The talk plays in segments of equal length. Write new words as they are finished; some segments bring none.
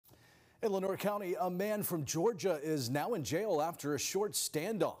In Lenoir County, a man from Georgia is now in jail after a short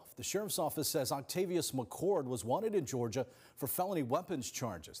standoff. The sheriff's office says Octavius McCord was wanted in Georgia for felony weapons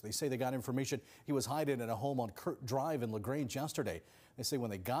charges. They say they got information he was hiding in a home on Kurt Drive in LaGrange yesterday. They say when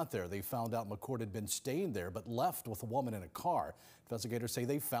they got there, they found out McCord had been staying there but left with a woman in a car. Investigators say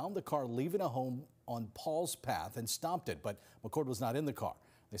they found the car leaving a home on Paul's Path and stopped it, but McCord was not in the car.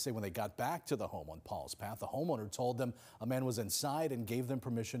 They say when they got back to the home on Paul's Path, the homeowner told them a man was inside and gave them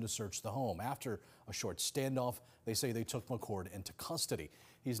permission to search the home. After a short standoff, they say they took McCord into custody.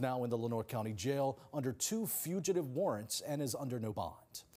 He's now in the Lenoir County Jail under 2 fugitive warrants and is under no bond.